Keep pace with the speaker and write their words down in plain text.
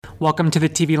Welcome to the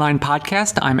TV Line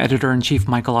podcast. I'm editor-in-chief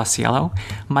Michael Ausiello.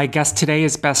 My guest today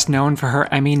is best known for her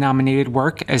Emmy-nominated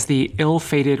work as the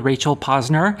ill-fated Rachel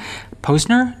Posner.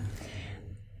 Posner?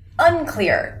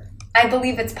 Unclear. I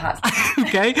believe it's positive.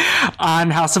 Okay,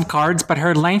 on House of Cards, but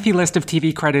her lengthy list of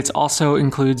TV credits also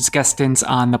includes guest stints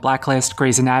on The Blacklist,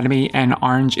 Grey's Anatomy, and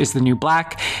Orange is the New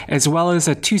Black, as well as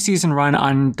a 2-season run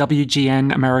on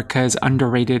WGN America's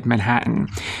underrated Manhattan.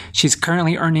 She's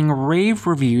currently earning rave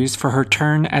reviews for her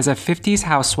turn as a 50s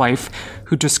housewife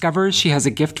who discovers she has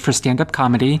a gift for stand-up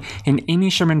comedy in Amy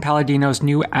Sherman Palladino's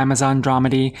new Amazon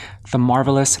dramedy, The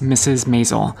Marvelous Mrs.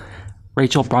 Maisel.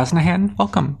 Rachel Brosnahan,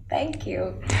 welcome. Thank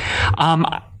you.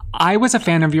 I was a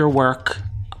fan of your work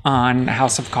on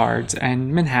House of Cards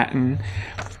and Manhattan,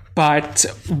 but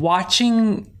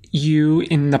watching you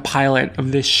in the pilot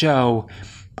of this show,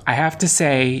 I have to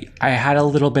say I had a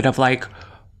little bit of like,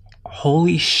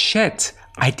 holy shit,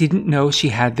 I didn't know she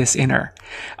had this in her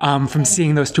from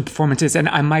seeing those two performances.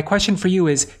 And my question for you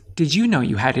is, did you know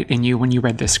you had it in you when you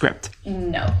read this script?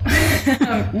 No.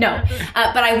 No.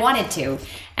 But I wanted to.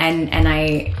 And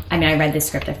I read this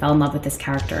script, I fell in love with this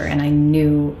character, and I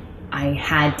knew I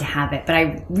had to have it. But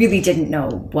I really didn't know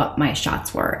what my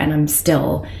shots were. And I'm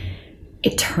still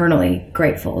eternally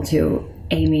grateful to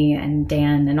Amy and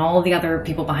Dan and all the other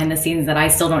people behind the scenes that I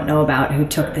still don't know about who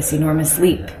took this enormous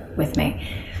leap with me.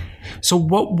 So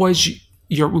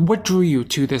what drew you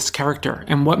to this character,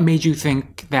 and what made you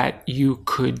think that you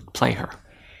could play her?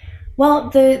 Well,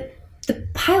 the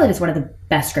pilot is one of the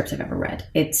best scripts I've ever read.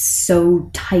 It's so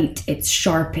tight, it's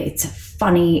sharp, it's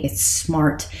funny, it's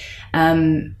smart.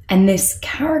 And this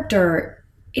character,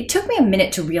 it took me a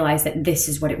minute to realize that this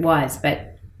is what it was,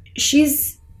 but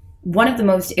she's one of the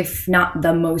most, if not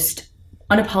the most,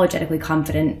 unapologetically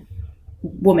confident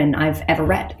woman I've ever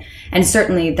read, and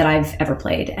certainly that I've ever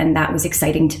played. And that was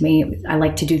exciting to me. I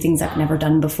like to do things I've never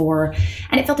done before,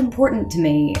 and it felt important to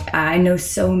me. I know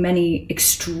so many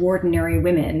extraordinary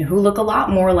women who look a lot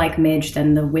more like Midge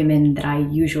than the women that I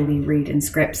usually read in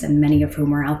scripts, and many of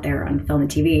whom are out there on film and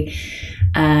TV.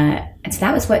 And so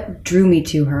that was what drew me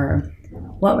to her.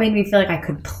 What made me feel like I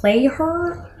could play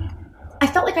her? I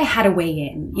felt like I had a way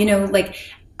in,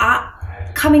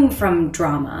 coming from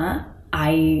drama,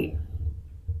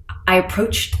 I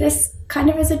approached this kind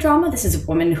of as a drama. This is a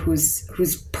woman whose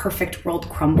perfect world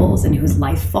crumbles and whose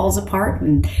life falls apart,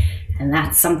 and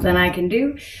that's something I can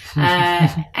do.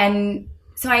 And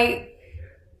so I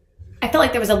felt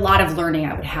like there was a lot of learning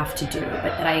I would have to do, but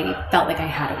that I felt like I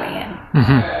had a way in.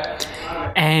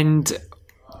 Mm-hmm. And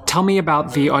tell me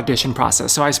about the audition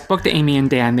process. So I spoke to Amy and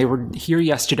Dan. They were here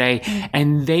yesterday,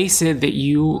 and they said that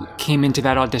you came into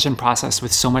that audition process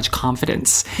with so much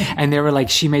confidence. And they were like,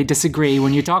 she may disagree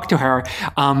when you talk to her.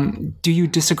 Do you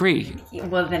disagree?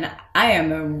 Well, then I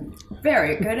am a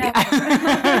very good actor.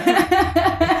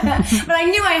 But I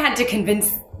knew I had to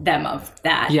convince them of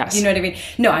that. Yes. You know what I mean?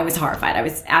 No, I was horrified. I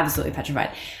was absolutely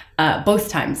petrified. Both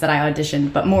times that I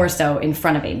auditioned, but more so in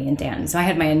front of Amy and Dan. So I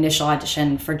had my initial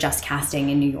audition for Just Casting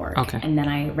in New York. Okay. And then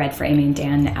I read for Amy and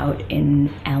Dan out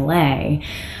in LA.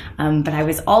 But I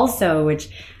was also, which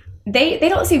they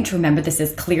don't seem to remember this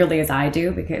as clearly as I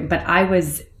do, but I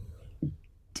was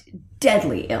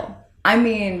deadly ill. I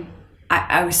mean,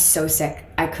 I was so sick.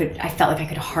 I felt like I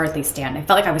could hardly stand. I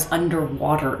felt like I was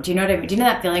underwater. Do you know what I mean? Do you know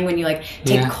that feeling when you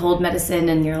take cold medicine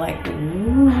and you're like,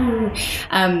 ooh?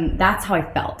 That's how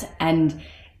I felt.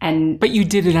 But you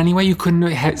did it anyway? You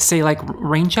couldn't say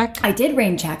rain check? I did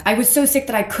rain check. I was so sick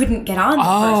that I couldn't get on the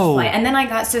first flight. And then I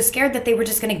got so scared that they were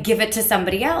just going to give it to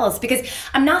somebody else, because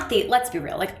I'm not let's be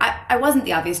real, I wasn't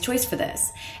the obvious choice for this.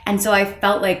 And so I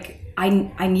felt like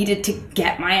I needed to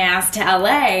get my ass to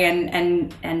LA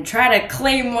and try to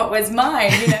claim what was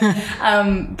mine,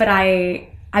 but I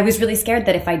was really scared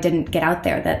that if I didn't get out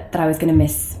there that I was going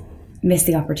to miss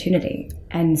the opportunity.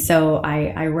 And so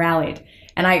I rallied.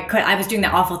 And I was doing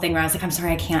that awful thing where I was like, I'm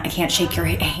sorry, I can't shake your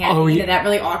hand. Oh, yeah. That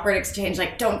really awkward exchange,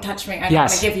 don't touch me. I don't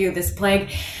want to give you this plague.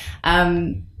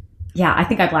 Yeah, I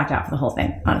think I blacked out for the whole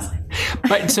thing, honestly.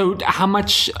 But so how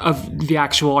much of the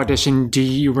actual audition do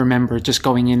you remember just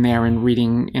going in there and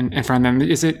reading in front of them?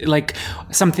 Is it like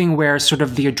something where sort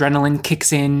of the adrenaline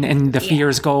kicks in and the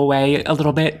fears go away a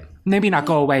little bit? Maybe not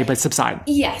go away, but subside.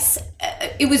 Yes.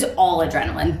 It was all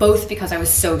adrenaline, both because I was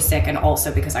so sick and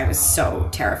also because I was so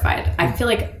terrified. I feel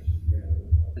like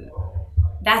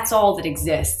that's all that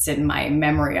exists in my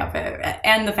memory of it.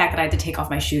 And the fact that I had to take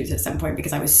off my shoes at some point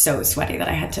because I was so sweaty that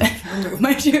I had to remove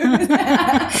my shoes.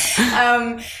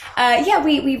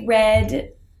 We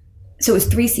read, so it was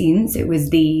 3 scenes. It was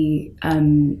the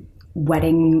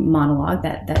wedding monologue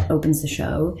that opens the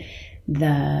show.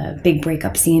 the big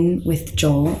breakup scene with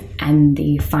Joel and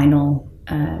the final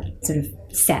sort of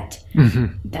set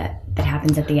that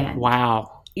happens at the end.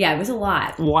 Wow. Yeah, it was a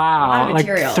lot. Wow. A lot of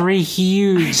material. Like 3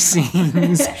 huge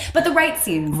scenes. But the right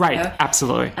scenes. Right, you know?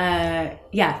 absolutely.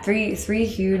 Yeah, three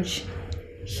huge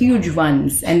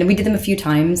ones. And we did them a few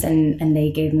times, and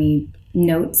they gave me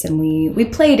notes, and we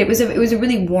played. It was a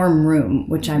really warm room,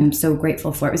 which I'm so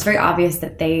grateful for. It was very obvious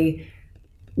that they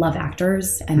love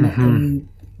actors and that they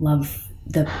love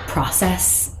the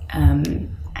process.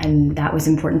 And that was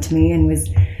important to me and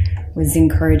was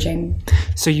encouraging.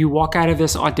 So you walk out of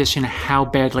this audition, how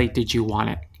badly did you want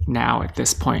it now at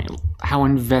this point? How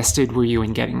invested were you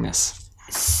in getting this?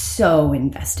 So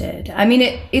invested. I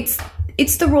mean,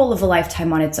 it's the role of a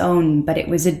lifetime on its own, but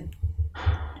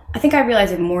I think I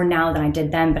realize it more now than I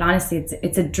did then, but honestly,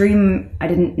 it's a dream I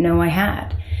didn't know I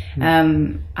had.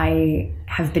 I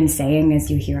have been saying, as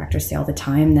you hear actors say all the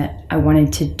time, that I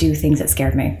wanted to do things that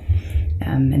scared me.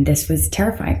 And this was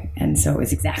terrifying. And so it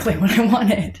was exactly what I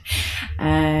wanted.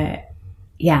 I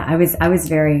was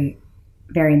very,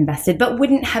 very invested, but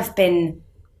wouldn't have been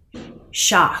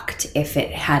shocked if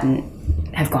it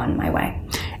hadn't have gone my way.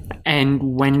 And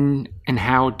when and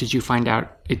how did you find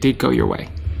out it did go your way?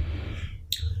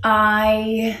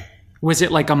 Was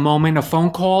it like a moment, a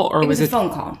phone call, or was it a phone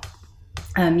call?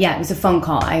 It was a phone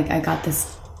call. I got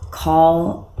this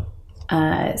call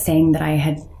saying that I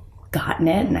had gotten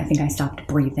it, and I think I stopped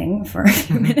breathing for a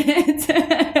few minutes.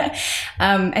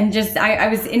 And just I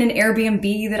was in an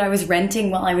Airbnb that I was renting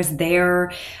while I was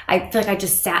there. I feel like I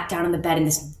just sat down on the bed in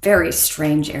this very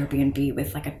strange Airbnb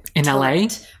with like a in LA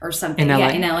or something. In LA?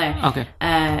 Yeah, in LA. Okay.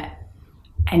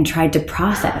 And tried to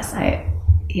process. I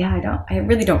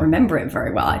really don't remember it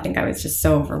very well. I think I was just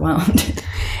so overwhelmed.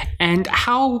 And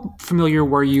how familiar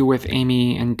were you with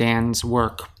Amy and Dan's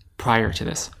work prior to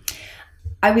this?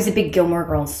 I was a big Gilmore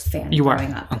Girls fan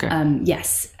growing up. Okay.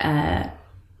 Yes.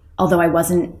 Although I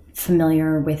wasn't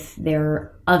familiar with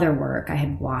their other work, I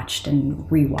had watched and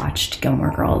rewatched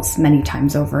Gilmore Girls many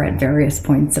times over at various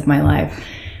points of my life.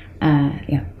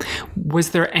 Was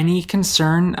there any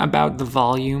concern about the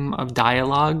volume of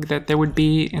dialogue that there would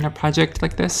be in a project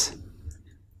like this?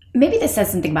 Maybe this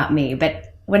says something about me,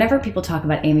 but whenever people talk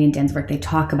about Amy and Dan's work, they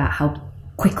talk about how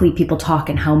quickly people talk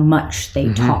and how much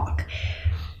they talk.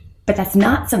 But that's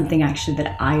not something actually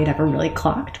that I had ever really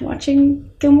clocked watching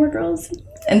Gilmore Girls.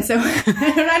 And so I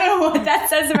don't know what that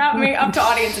says about me, up to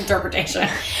audience interpretation.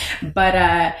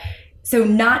 But so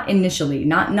not initially,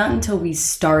 not until we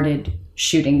started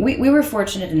shooting. We were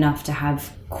fortunate enough to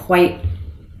have quite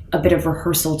a bit of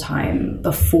rehearsal time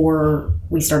before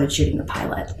we started shooting the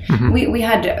pilot. We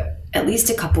had at least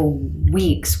a couple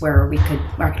weeks where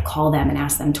I could call them and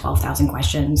ask them 12,000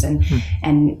 questions.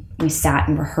 And we sat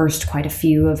and rehearsed quite a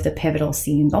few of the pivotal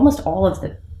scenes, almost all of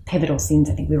the pivotal scenes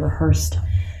I think we rehearsed.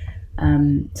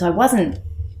 So I wasn't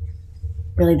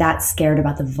really that scared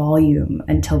about the volume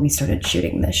until we started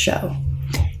shooting this show.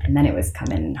 And then it was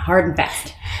coming hard and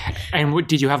fast. And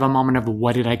did you have a moment of,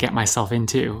 what did I get myself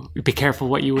into? Be careful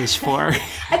what you wish for.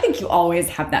 I think you always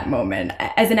have that moment.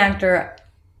 As an actor,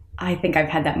 I think I've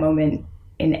had that moment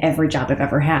in every job I've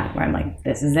ever had where I'm like,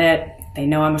 this is it. They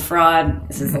know I'm a fraud.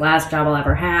 This is the last job I'll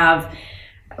ever have.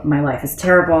 My life is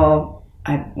terrible.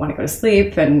 I want to go to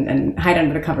sleep and hide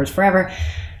under the covers forever.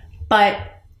 But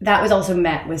that was also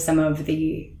met with some of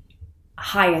the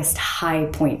highest high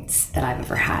points that I've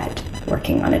ever had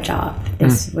working on a job.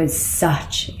 This was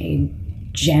such a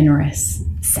generous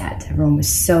set. Everyone was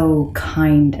so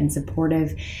kind and supportive.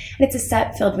 And it's a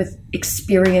set filled with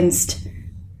experienced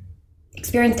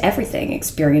everything.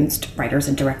 Experienced writers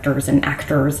and directors and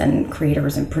actors and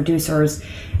creators and producers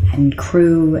and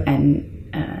crew. And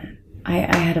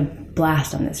I had a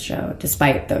blast on this show,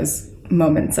 despite those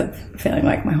moments of feeling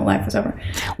like my whole life was over.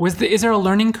 Is there a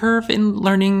learning curve in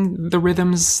learning the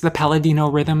rhythms, the Palladino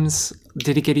rhythms?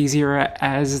 Did it get easier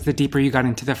as the deeper you got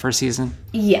into the first season?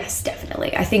 Yes,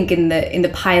 definitely. I think in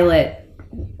the pilot,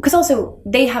 because also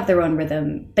they have their own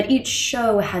rhythm, but each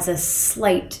show has a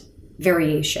slight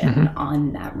variation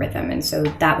on that rhythm. And so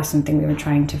that was something we were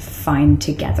trying to find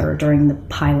together during the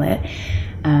pilot.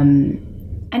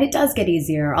 And it does get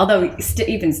easier, although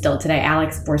even still today,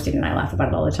 Alex Borstein and I laugh about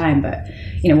it all the time, but,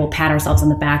 we'll pat ourselves on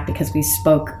the back because we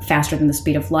spoke faster than the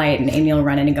speed of light, and Amy will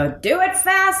run in and go, do it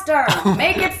faster,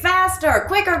 make it faster,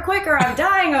 quicker, I'm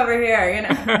dying over here,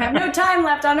 I have no time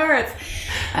left on Earth.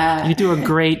 You do a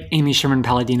great Amy Sherman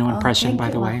Palladino impression,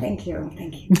 by the way. Thank you.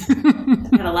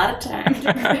 I've had a lot of time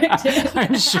to predict it.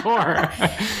 I'm sure.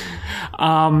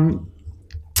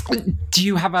 Do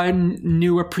you have a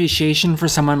new appreciation for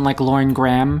someone like Lauren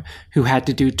Graham, who had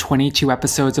to do 22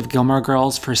 episodes of Gilmore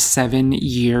Girls for 7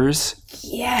 years?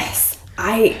 Yes.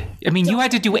 I mean, you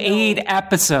had to do 8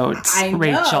 episodes,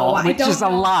 Rachel, which is a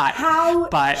lot.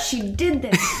 But she did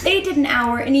this. They did an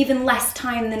hour in even less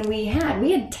time than we had.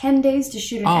 We had 10 days to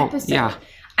shoot an episode. Yeah.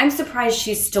 I'm surprised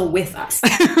she's still with us.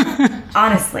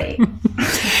 Honestly.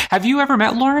 Have you ever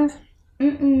met Lauren?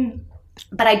 Mm-mm.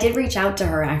 But I did reach out to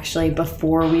her, actually,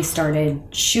 before we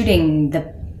started shooting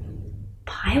the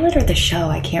pilot or the show.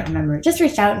 I can't remember. Just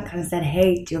reached out and kind of said,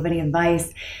 hey, do you have any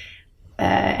advice?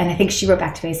 And I think she wrote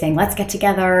back to me saying, let's get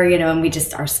together, and we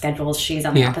just, our schedules, she's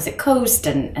on the opposite coast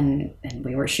and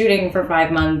we were shooting for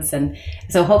 5 months. And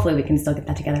so hopefully we can still get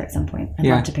that together at some point. I'd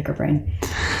love to pick her brain.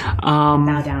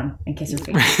 Bow down and kiss her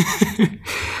feet.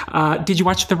 Did you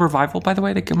watch the revival, by the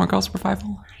way, the Gilmore Girls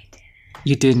revival? I did.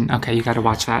 You didn't? Okay, you got to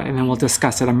watch that and then we'll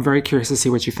discuss it. I'm very curious to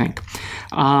see what you think.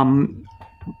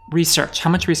 Research. How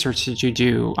much research did you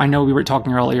do? I know we were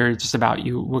talking earlier just about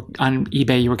you were on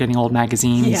eBay. You were getting old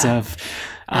magazines of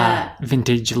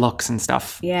vintage looks and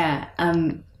stuff. Yeah.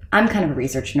 I'm kind of a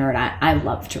research nerd. I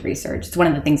love to research. It's one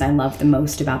of the things I love the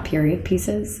most about period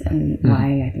pieces and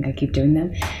why I think I keep doing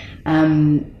them.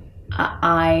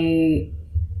 I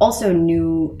also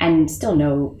knew and still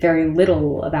know very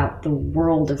little about the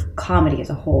world of comedy as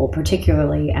a whole,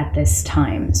 particularly at this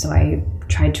time. So I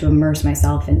tried to immerse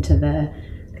myself into the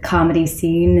comedy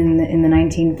scene in the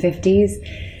 1950s.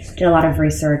 Did a lot of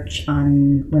research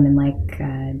on women like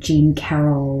Jean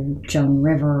Carroll, Joan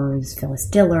Rivers, Phyllis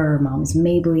Diller, Moms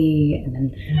Mabley, and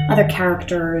then other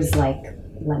characters like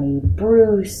Lenny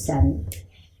Bruce and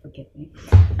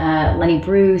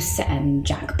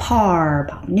Jack Parr,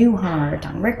 Bob Newhart,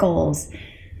 Don Rickles.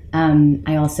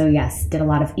 I also, did a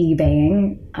lot of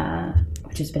eBaying,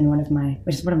 which is one of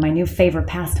my new favorite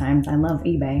pastimes. I love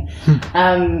eBay.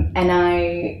 And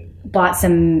I bought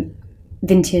some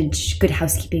vintage Good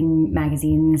Housekeeping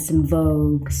magazines, some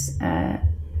Vogues. I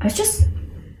just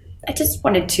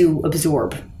wanted to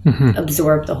absorb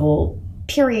the whole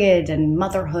period and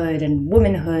motherhood and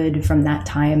womanhood from that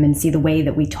time and see the way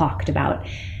that we talked about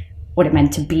what it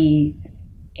meant to be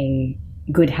a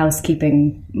good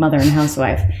housekeeping mother and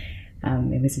housewife.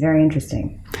 It was very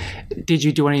interesting. Did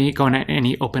you go on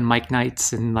any open mic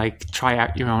nights and try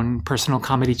out your own personal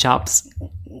comedy chops?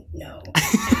 No,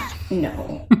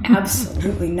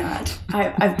 absolutely not.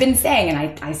 I've been saying,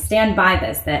 and I stand by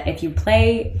this, that if you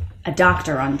play a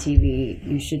doctor on TV,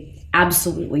 you should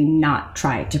absolutely not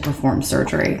try to perform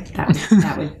surgery.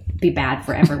 That would be bad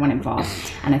for everyone involved.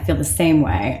 And I feel the same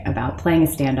way about playing a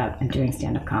stand-up and doing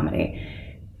stand-up comedy.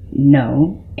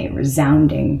 No, a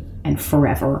resounding and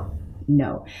forever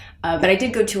no. But I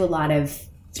did go to a lot of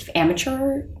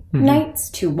amateur nights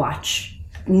to watch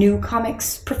new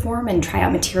comics perform and try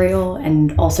out material,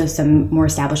 and also some more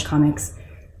established comics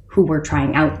who were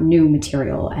trying out new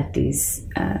material at these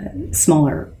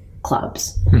smaller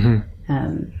clubs.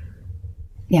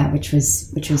 Which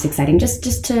was exciting,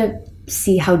 just to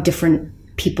see how different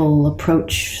people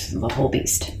approach the whole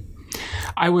beast.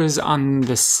 I was on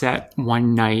the set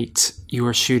one night. You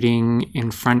were shooting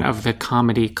in front of the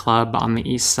comedy club on the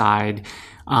east side,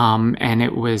 and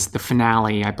it was the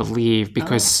finale, I believe,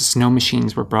 because snow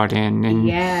machines were brought in,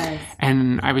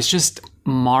 and I was just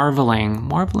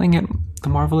marveling at the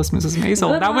marvelous Mrs.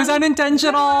 Maisel. That was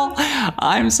unintentional.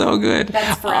 I'm so good.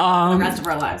 That's for the rest of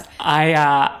our lives.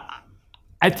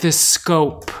 At the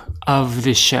scope of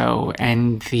the show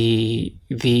and the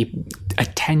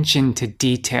attention to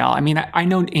detail. I mean, I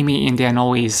know Amy and Dan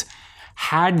always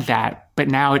had that, but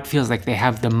now it feels like they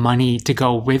have the money to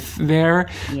go with their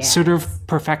sort of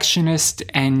perfectionist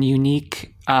and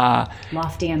unique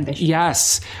lofty ambition.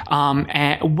 Yes.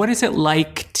 And what is it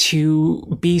like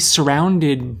to be to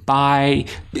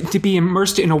be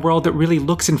immersed in a world that really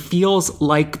looks and feels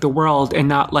like the world and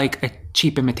not like a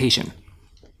cheap imitation?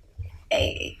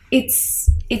 It's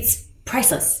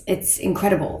priceless. It's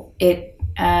incredible. It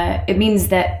means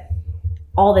that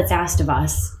all that's asked of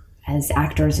us as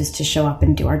actors is to show up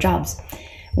and do our jobs.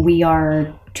 We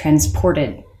are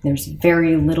transported. There's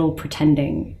very little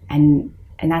pretending, and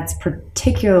that's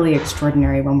particularly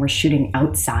extraordinary when we're shooting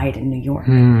outside in New York.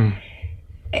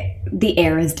 The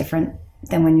air is different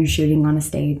than when you're shooting on a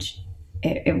stage.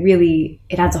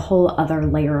 It adds a whole other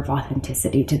layer of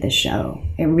authenticity to the show.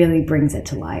 It really brings it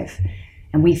to life.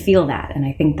 And we feel that, and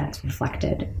I think that's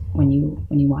reflected when you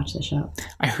watch the show.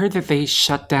 I heard that they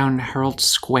shut down Herald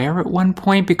Square at one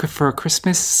point because for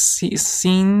Christmas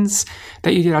scenes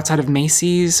that you did outside of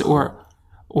Macy's, or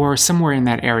or somewhere in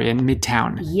that area in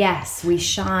Midtown. Yes, we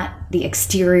shot the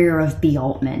exterior of B.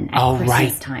 Altman at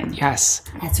Christmas time. Yes.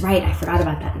 That's right. I forgot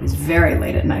about that. It was very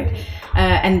late at night.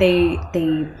 And they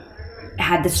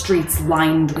had the streets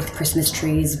lined with Christmas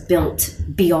trees, built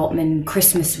B. Altman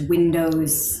Christmas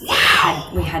windows.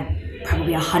 Wow. We had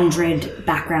probably 100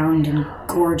 background and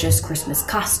gorgeous Christmas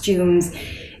costumes.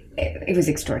 It was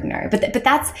extraordinary. But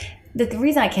that's the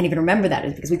reason I can't even remember that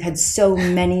is because we've had so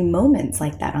many moments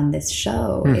like that on this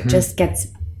show. It just gets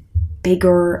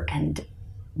bigger and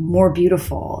more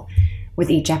beautiful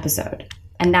with each episode.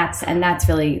 And that's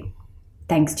really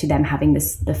thanks to them having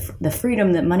the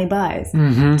freedom that money buys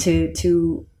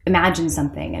to imagine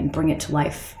something and bring it to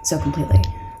life so completely.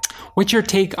 What's your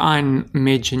take on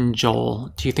Midge and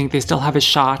Joel? Do you think they still have a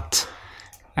shot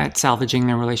at salvaging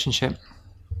their relationship?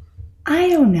 I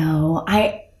don't know.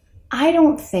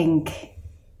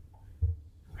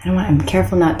 I'm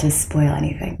careful not to spoil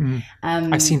anything.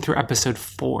 I've seen through episode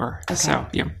 4. Okay. So,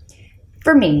 yeah.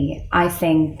 For me, I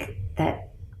think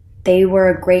that they were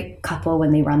a great couple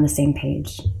when they were on the same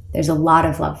page. There's a lot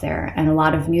of love there and a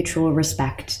lot of mutual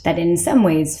respect that in some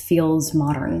ways feels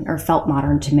modern or felt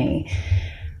modern to me.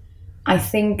 I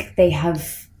think they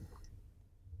have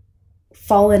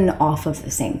fallen off of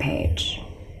the same page,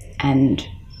 and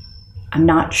I'm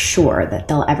not sure that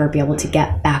they'll ever be able to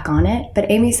get back on it.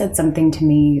 But Amy said something to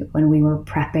me when we were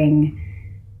prepping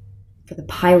for the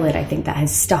pilot, I think that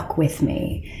has stuck with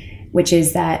me, which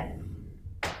is that,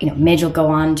 Midge will go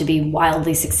on to be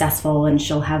wildly successful and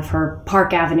she'll have her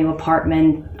Park Avenue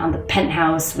apartment on the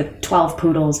penthouse with 12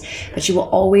 poodles, but she will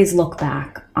always look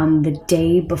back on the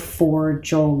day before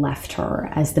Joel left her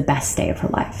as the best day of her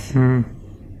life. And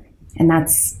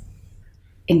that's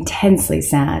intensely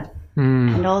sad.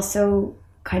 And also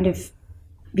kind of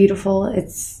beautiful.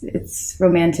 It's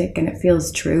romantic and it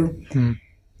feels true.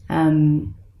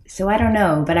 So I don't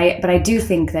know, but I do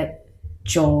think that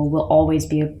Joel will always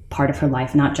be a part of her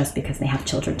life, not just because they have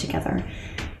children together,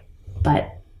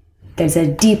 but there's a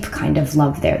deep kind of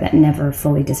love there that never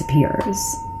fully disappears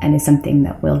and is something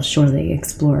that we'll surely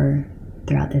explore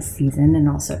throughout this season and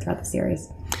also throughout the series.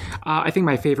 I think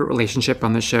my favorite relationship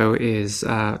on the show is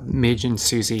Midge and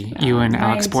Susie, you and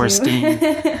Alex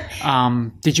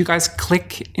Borstein. Did you guys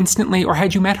click instantly, or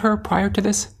had you met her prior to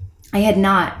this? I had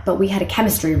not, but we had a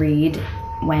chemistry read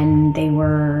when they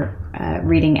were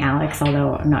reading Alex,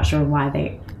 although I'm not sure why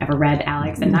they ever read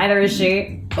Alex, and neither is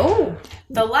she. Oh,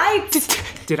 the lights!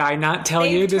 Did I not tell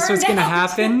you this was going to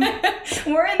happen?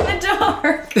 We're in the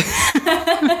dark.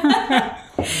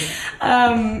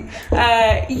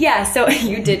 So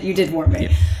you did warn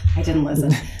me. I didn't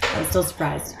listen. I was still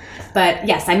surprised. But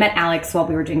yes, I met Alex while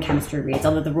we were doing chemistry reads,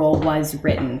 although the role was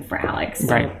written for Alex.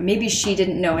 So maybe she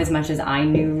didn't know as much as I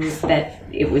knew that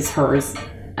it was hers.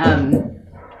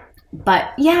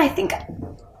 But yeah, I think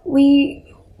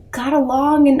we got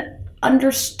along and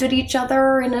understood each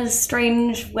other in a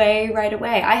strange way right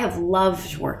away. I have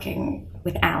loved working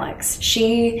with Alex.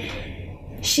 She's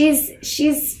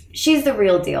the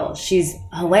real deal. She's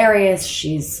hilarious,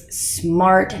 she's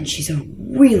smart, and she's a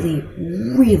really,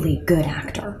 really good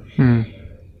actor.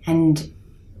 And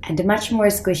a much more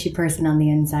squishy person on the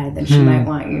inside than she might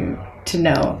want you to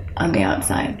know on the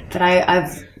outside. But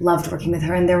I've loved working with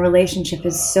her, and their relationship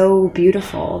is so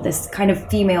beautiful. This kind of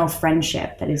female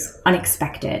friendship that is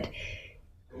unexpected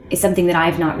is something that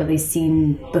I've not really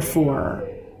seen before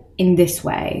in this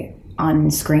way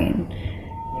on screen.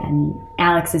 And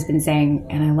Alex has been saying,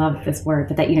 and I love this word,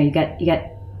 but that, you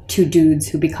get two dudes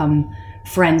who become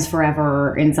friends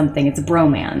forever in something. It's a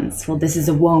bromance. Well, this is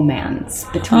a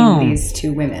womance between these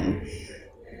two women.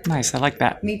 Nice. I like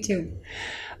that. Me too.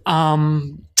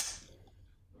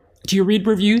 Do you read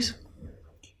reviews?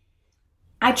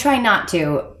 I try not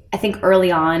to. I think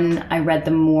early on I read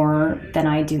them more than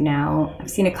I do now. I've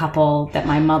seen a couple that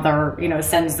my mother,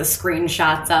 sends the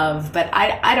screenshots of, but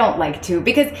I don't like to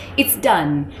because it's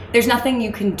done. There's nothing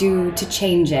you can do to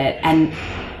change it. And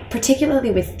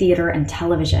particularly with theater and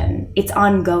television, it's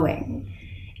ongoing.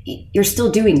 You're still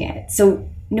doing it. So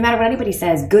no matter what anybody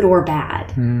says, good or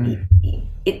bad,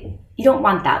 you don't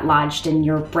want that lodged in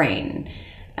your brain.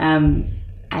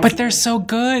 But they're so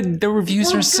good. The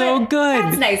reviews are so good.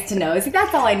 That's nice to know. See,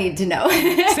 that's all I need to know.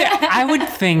 See, I would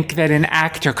think that an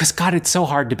actor, because God, it's so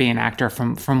hard to be an actor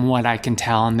from what I can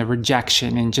tell, and the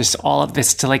rejection and just all of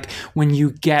this, to when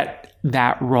you get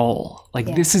that role,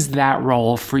 this is that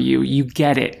role for you. You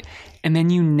get it. And then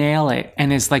you nail it.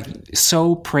 And it's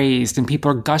so praised and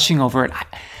people are gushing over it.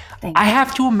 I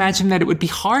have to imagine that it would be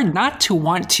hard not to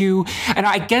want to, and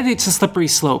I get it's a slippery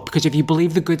slope because if you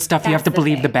believe the good stuff, you have to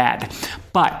believe the bad.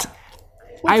 But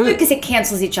because it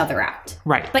cancels each other out.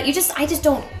 Right. But I just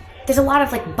don't. There's a lot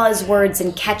of like buzzwords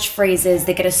and catchphrases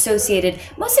that get associated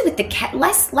mostly with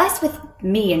less with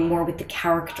me and more with the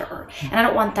character. And I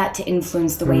don't want that to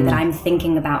influence the way that I'm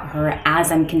thinking about her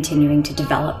as I'm continuing to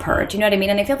develop her. Do you know what I mean?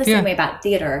 And I feel the same way about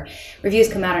theater. Reviews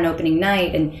come out on opening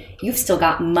night and you've still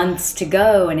got months to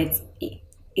go, and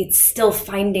it's still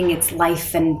finding its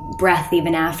life and breath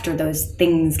even after those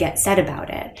things get said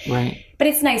about it. Right. But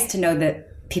it's nice to know that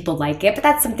people like it, but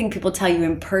that's something people tell you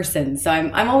in person. So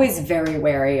I'm always very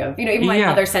wary of, even my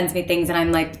mother sends me things and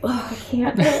I'm like, oh, I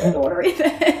can't order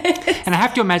this. And I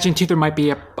have to imagine too, there might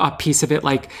be a piece of it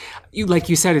like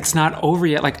you said, it's not over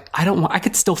yet. Like, I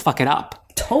could still fuck it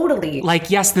up. Totally. Like,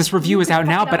 yes, this review is out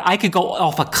now, but I could go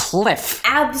off a cliff.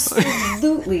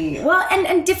 Absolutely. Well,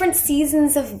 and different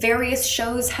seasons of various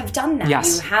shows have done that.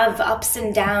 Yes. You have ups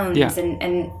and downs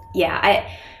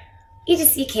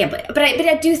you can't, but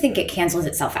I do think it cancels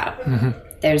itself out. Mm-hmm.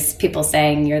 There's people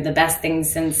saying you're the best thing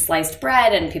since sliced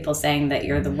bread, and people saying that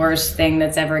you're the worst thing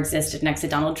that's ever existed next to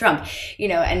Donald Trump,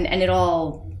 and it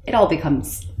all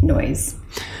becomes noise.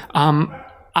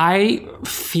 I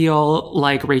feel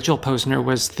like Rachel Posner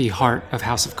was the heart of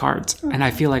House of Cards. Mm-hmm. And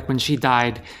I feel like when she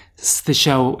died, the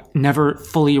show never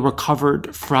fully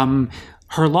recovered from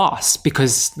her loss,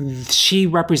 because she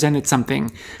represented something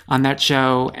on that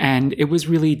show, and it was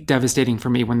really devastating for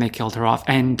me when they killed her off.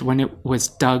 And when it was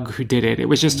Doug who did it, it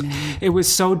was just, it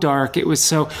was so dark. It was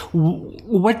so,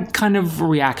 what kind of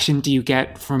reaction do you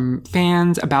get from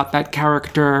fans about that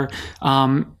character?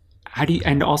 How do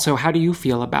you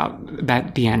feel about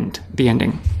the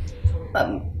ending?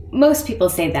 Most people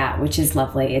say that, which is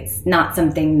lovely. It's not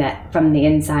something that from the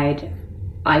inside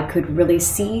I could really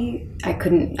see.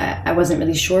 I wasn't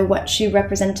really sure what she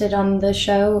represented on the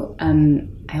show.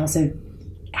 I also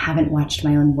haven't watched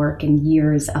my own work in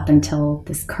years up until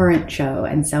this current show,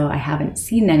 and so I haven't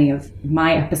seen any of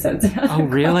my episodes. Oh,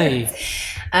 really?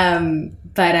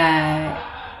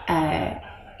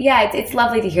 It's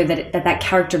lovely to hear that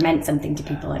character meant something to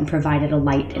people and provided a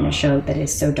light in a show that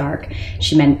is so dark.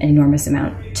 She meant an enormous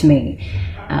amount to me.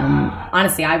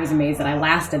 Honestly, I was amazed that I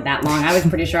lasted that long. I was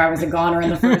pretty sure I was a goner in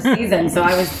the first season, so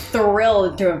I was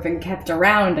thrilled to have been kept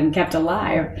around and kept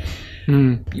alive.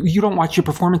 You don't watch your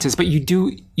performances, but you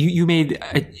do.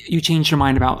 You changed your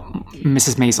mind about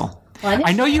Mrs. Maisel. Well,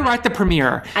 I know you were at the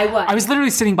premiere. I was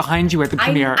literally sitting behind you at the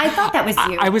premiere. I thought that was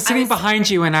you. I was sitting behind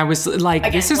you, and I was like,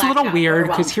 again, this is a little weird,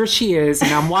 because here she is,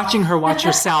 and I'm watching her watch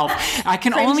herself. I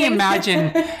can only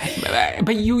imagine,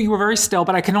 but you were very still,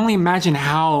 but I can only imagine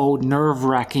how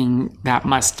nerve-wracking that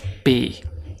must be.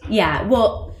 Yeah,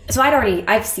 well, so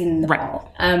I've seen them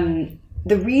all.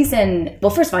 The reason,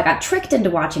 well, first of all, I got tricked into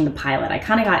watching the pilot. I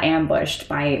kind of got ambushed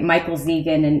by Michael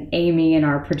Zegan and Amy and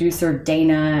our producer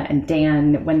Dana and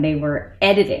Dan when they were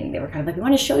editing. They were kind of like, we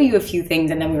want to show you a few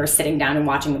things, and then we were sitting down and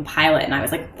watching the pilot, and I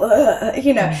was like, but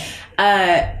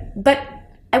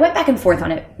I went back and forth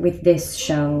on it with this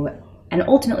show, and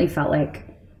ultimately felt like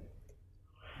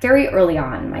very early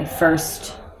on, my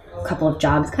first couple of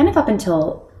jobs, kind of up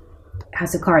until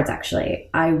House of Cards, actually,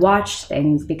 I watched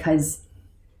things because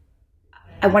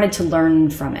I wanted to learn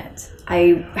from it.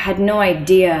 I had no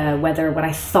idea whether what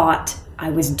I thought I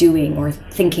was doing or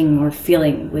thinking or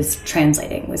feeling was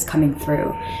translating, was coming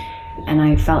through. And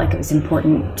I felt like it was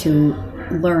important to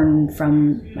learn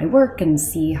from my work and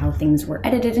see how things were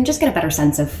edited and just get a better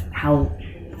sense of how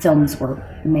films were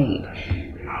made.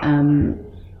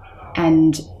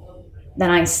 And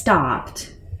then I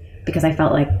stopped because I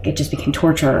felt like it just became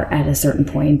torture at a certain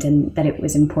point, and that it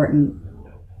was important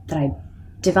that I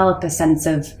develop a sense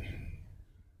of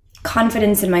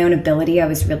confidence in my own ability. I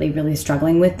was really, really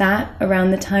struggling with that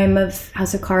around the time of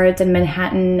House of Cards and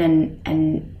Manhattan,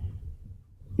 and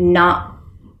not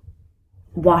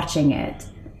watching it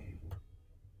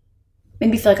made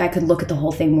me feel like I could look at the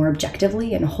whole thing more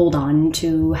objectively and hold on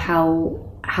to how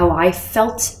I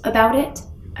felt about it.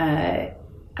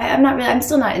 I'm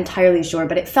still not entirely sure,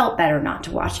 but it felt better not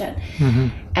to watch it. Mm-hmm.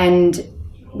 And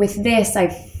with this, I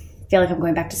feel like I'm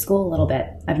going back to school a little bit.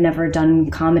 I've never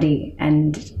done comedy,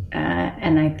 and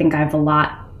I think I have a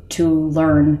lot to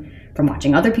learn from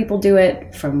watching other people do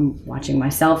it, from watching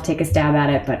myself take a stab at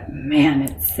it. But man,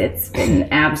 it's been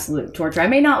absolute torture. I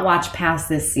may not watch past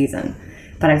this season,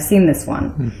 but I've seen this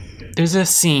one. There's a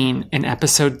scene in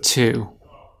episode 2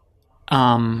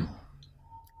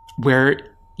 where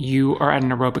you are at an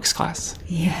aerobics class.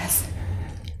 Yes.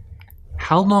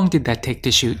 How long did that take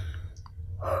to shoot?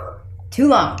 Too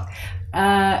long.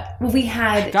 We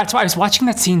had... That's why I was watching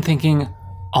that scene thinking,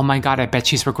 oh my God, I bet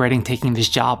she's regretting taking this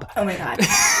job. Oh my God.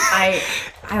 I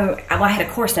had a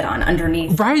corset on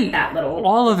underneath that little,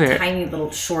 all of it, tiny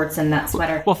little shorts and that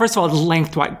sweater. Well, first of all,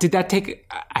 lengthwise, did that take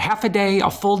a half a day, a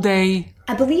full day?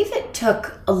 I believe it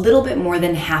took a little bit more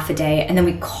than half a day, and then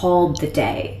we called the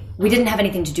day. We didn't have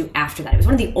anything to do after that. It was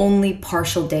one of the only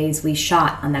partial days we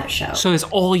shot on that show. So that's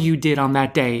all you did on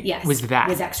that day. Yes, was that.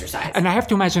 Was exercise. And I have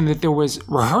to imagine that there was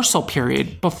rehearsal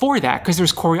period before that because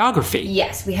there's choreography.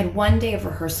 Yes, we had one day of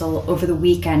rehearsal over the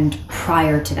weekend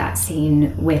prior to that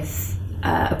scene with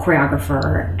a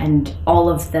choreographer, and all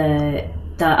of the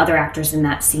other actors in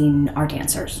that scene are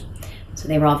dancers. So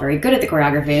they were all very good at the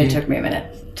choreography, and it took me a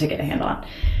minute to get a handle on.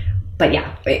 But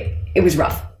yeah, it was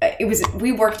rough.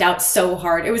 We worked out so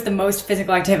hard. It was the most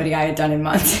physical activity I had done in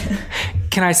months.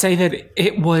 Can I say that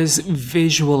it was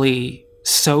visually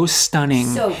so stunning?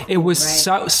 So cool, it was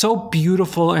so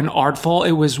beautiful and artful.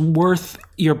 It was worth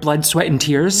your blood, sweat, and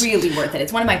tears. Really worth it.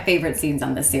 It's one of my favorite scenes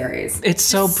on the series. It's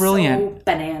so brilliant. So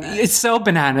bananas. It's so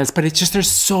bananas, but it's just there's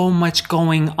so much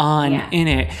going on in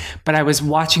it. But I was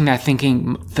watching that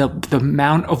thinking the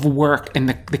amount of work and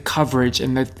the coverage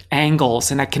and the angles,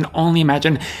 and I can only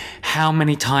imagine how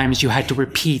many times you had to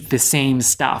repeat the same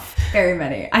stuff. Very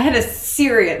many. I had a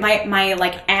serious my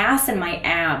like ass and my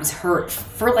abs hurt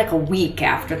for like a week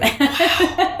after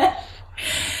that.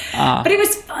 Wow. But it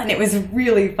was fun. It was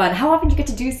really fun. How often do you get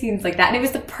to do scenes like that? And it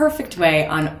was the perfect way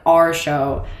on our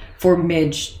show for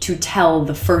Midge to tell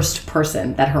the first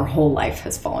person that her whole life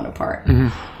has fallen apart.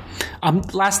 Mm-hmm.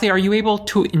 Lastly, are you able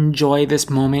to enjoy this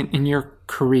moment in your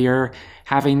career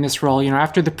having this role? You know,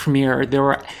 after the premiere, there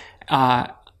were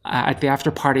at the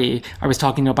after party, I was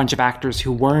talking to a bunch of actors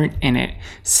who weren't in it,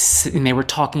 and they were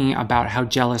talking about how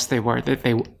jealous they were that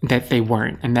they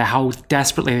weren't, and that how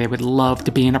desperately they would love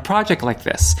to be in a project like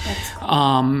this.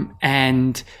 Cool.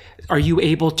 And are you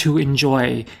able to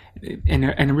enjoy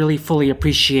and really fully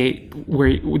appreciate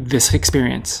this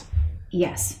experience?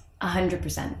 Yes,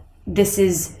 100%. This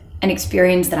is an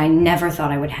experience that I never thought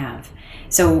I would have.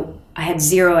 So I had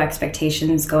zero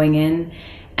expectations going in,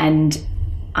 and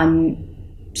I'm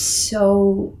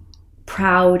so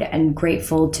proud and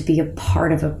grateful to be a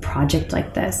part of a project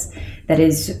like this that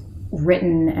is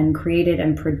written and created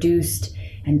and produced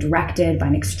and directed by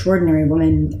an extraordinary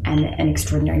woman and an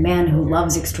extraordinary man who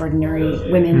loves extraordinary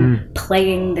women,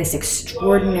 playing this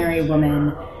extraordinary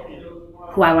woman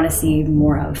who I want to see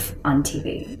more of on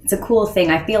TV. It's a cool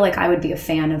thing. I feel like I would be a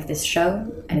fan of this show,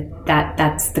 and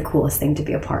that's the coolest thing to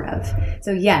be a part of.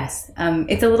 So yes,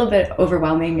 it's a little bit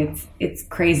overwhelming. It's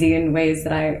crazy in ways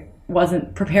that I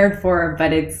wasn't prepared for,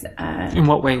 but it's... in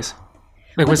what ways?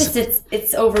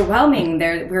 It's overwhelming.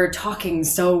 We're talking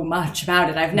so much about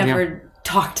it. I've never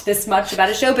talked this much about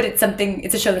a show, but it's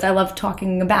a show that I love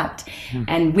talking about,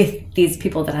 and with these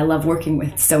people that I love working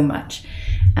with so much.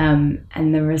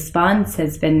 And the response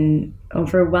has been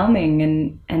overwhelming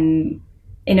and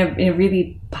in a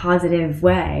really positive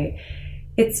way.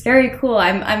 It's very cool.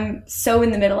 I'm so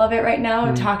in the middle of it right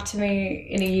now. Talk to me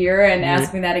in a year and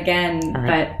ask me that again.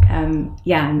 Right. But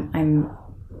I'm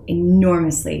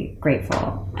enormously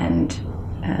grateful and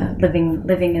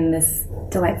living in this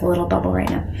delightful little bubble right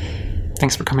now.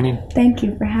 Thanks for coming in. Thank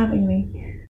you for having me.